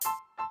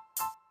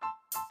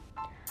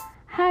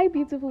Hi,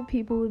 beautiful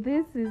people.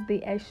 This is the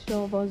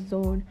Eshovooo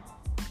Zone,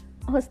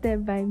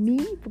 hosted by me,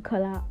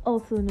 Bukola,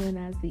 also known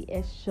as the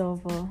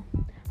Eshovooo.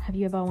 Have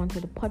you ever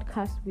wanted a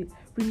podcast with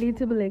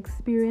relatable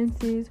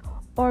experiences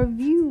or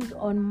views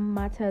on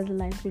matters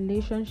like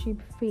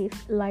relationship,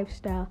 faith,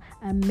 lifestyle,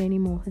 and many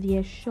more? The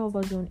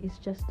Eshovooo Zone is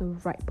just the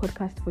right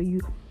podcast for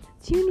you.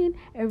 Tune in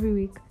every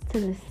week to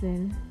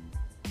listen.